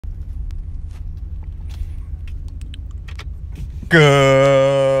Good,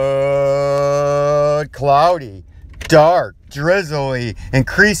 cloudy, dark, drizzly,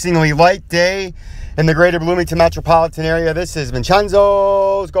 increasingly light day in the greater Bloomington metropolitan area. This is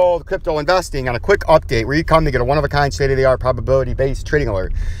Vincenzo's Gold Crypto Investing on a quick update where you come to get a one-of-a-kind, state-of-the-art, probability-based trading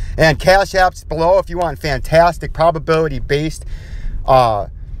alert. And Cash App's below if you want fantastic, probability-based,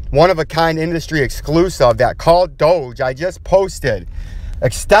 one-of-a-kind, industry exclusive that called Doge. I just posted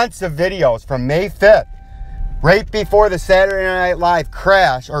extensive videos from May 5th. Right before the Saturday Night Live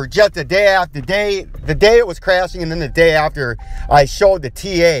crash, or just the day after, the day it was crashing, and then the day after, I showed the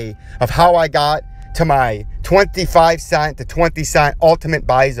TA of how I got to my 25 cent to 20 cent ultimate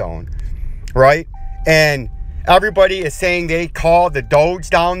buy zone, right? And everybody is saying they called the Doge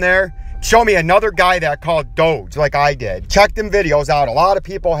down there. Show me another guy that called Doge like I did. Check them videos out. A lot of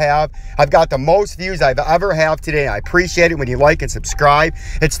people have. I've got the most views I've ever have today. I appreciate it when you like and subscribe.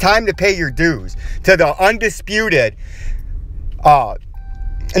 It's time to pay your dues to the undisputed,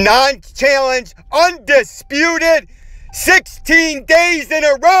 non-challenged, undisputed 16 days in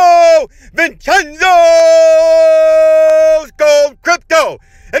a row, Vincenzo's Gold Crypto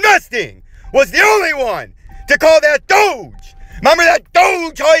Investing was the only one to call that Doge. Remember that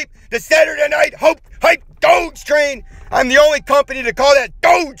Doge hype? The Saturday night hype Doge train. I'm the only company to call that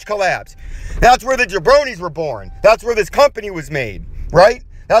Doge collapse. That's where the jabronis were born. That's where this company was made, right?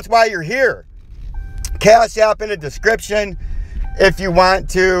 That's why you're here. Cash App in the description. If you want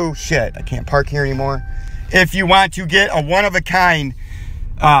to, shit, I can't park here anymore. If you want to get a one-of-a-kind,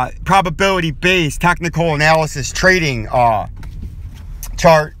 probability-based technical analysis trading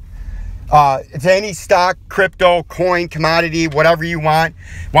chart, it's any stock, crypto, coin, commodity, whatever you want.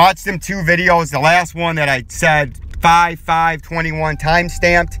 Watch them two videos. The last one that I said 5/5/21 time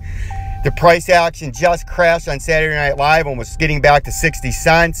stamped. The price action just crashed on Saturday Night Live and was getting back to 60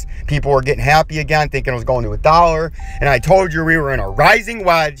 cents. People were getting happy again, thinking it was going to $1. And I told you we were in a rising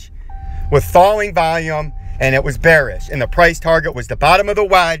wedge with falling volume, and it was bearish. And the price target was the bottom of the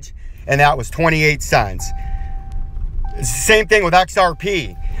wedge, and that was 28 cents. It's the same thing with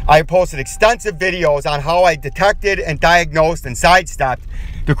XRP. I posted extensive videos on how I detected and diagnosed and sidestepped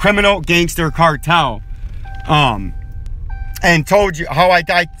the criminal gangster cartel, and told you how I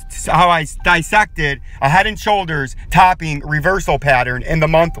dissected a head and shoulders topping reversal pattern in the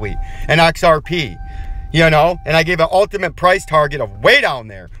monthly and XRP, you know, and I gave an ultimate price target of way down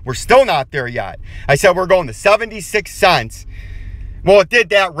there. We're still not there yet. I said we're going to 76 cents. Well, it did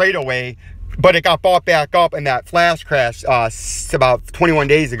that right away, but it got bought back up in that flash crash about 21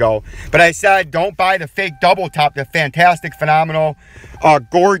 days ago. But I said, don't buy the fake double top, the fantastic, phenomenal,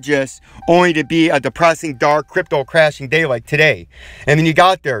 gorgeous, only to be a depressing, dark, crypto crashing day like today. And then you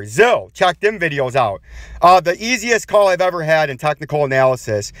got there. Zill, check them videos out. The easiest call I've ever had in technical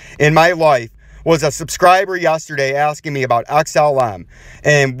analysis in my life was a subscriber yesterday asking me about XLM.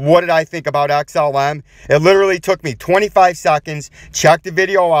 And what did I think about XLM? It literally took me 25 seconds. Check the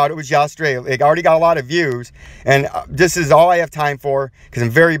video out. It was yesterday. It already got a lot of views. And this is all I have time for because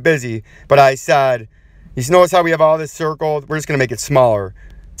I'm very busy. But I said, you notice how we have all this circled? We're just going to make it smaller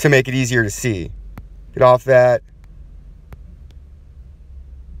to make it easier to see. Get off that.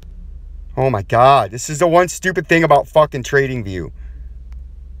 Oh my God. This is the one stupid thing about fucking TradingView.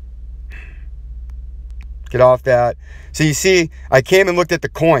 Get off that. So you see, I came and looked at the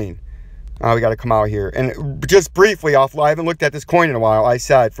coin. Oh, we got to come out here. And just briefly, I haven't looked at this coin in a while. I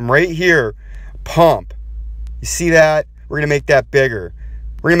said, from right here, pump. You see that? We're going to make that bigger.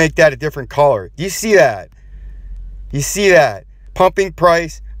 We're going to make that a different color. Do you see that? You see that? Pumping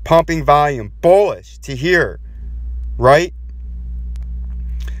price, pumping volume. Bullish to here. Right?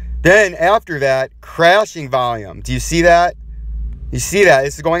 Then after that, crashing volume. Do you see that? You see that?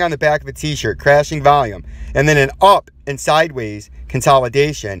 This is going on the back of a t-shirt, crashing volume. And then an up and sideways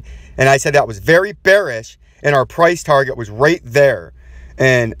consolidation. And I said that was very bearish, and our price target was right there.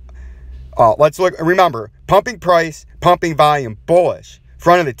 And let's look. Remember, pumping price, pumping volume, bullish,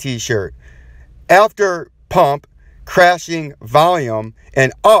 front of the t-shirt. After pump, crashing volume,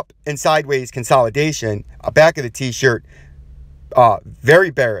 and up and sideways consolidation, back of the t-shirt, very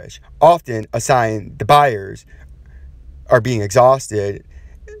bearish. Often a sign the buyers are being exhausted,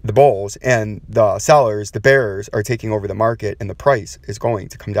 the bulls, and the sellers, the bearers, are taking over the market, and the price is going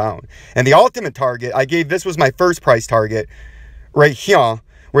to come down. And the ultimate target, I gave, this was my first price target, right here,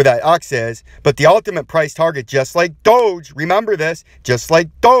 where that X is, but the ultimate price target, just like Doge, remember this, just like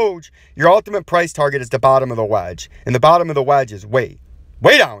Doge, your ultimate price target is the bottom of the wedge, and the bottom of the wedge is way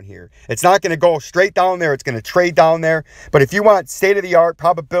down here. It's not going to go straight down there. It's going to trade down there. But if you want state-of-the-art,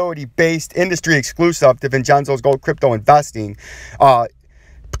 probability-based, industry exclusive to Vincenzo's Gold Crypto Investing,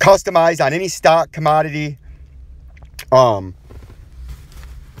 customized on any stock, commodity,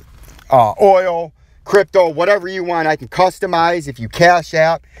 oil, crypto, whatever you want. I can customize. If you Cash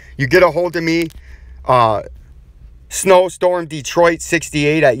App, you get a hold of me. Snowstorm Detroit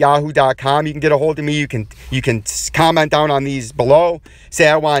 68 at yahoo.com. You can get a hold of me. You can comment down on these below. Say,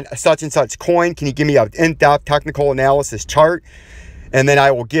 I want such and such coin. Can you give me an in-depth technical analysis chart? And then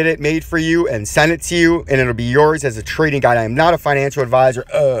I will get it made for you and send it to you, and it'll be yours as a trading guide. I am not a financial advisor.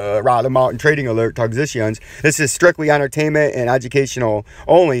 Rod Mountain Trading Alert, Tugsicians. This is strictly entertainment and educational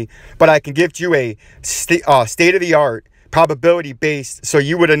only, but I can give you a state-of-the-art, probability-based, so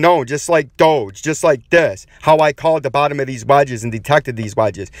you would have known, just like Doge, just like this, how I called the bottom of these wedges and detected these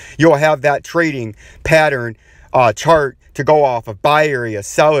wedges. You'll have that trading pattern chart to go off of: buy areas,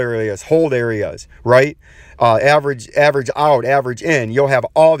 sell areas, hold areas, right? Average out, average in. You'll have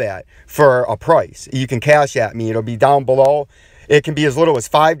all that for a price. You can Cash at me. It'll be down below. It can be as little as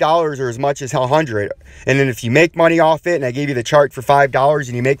 $5 or as much as $100. And then if you make money off it, and I gave you the chart for $5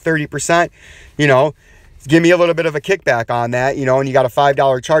 and you make 30%, you know, give me a little bit of a kickback on that, you know, and you got a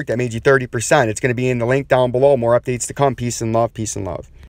 $5 chart that made you 30%. It's going to be in the link down below. More updates to come. Peace and love. Peace and love.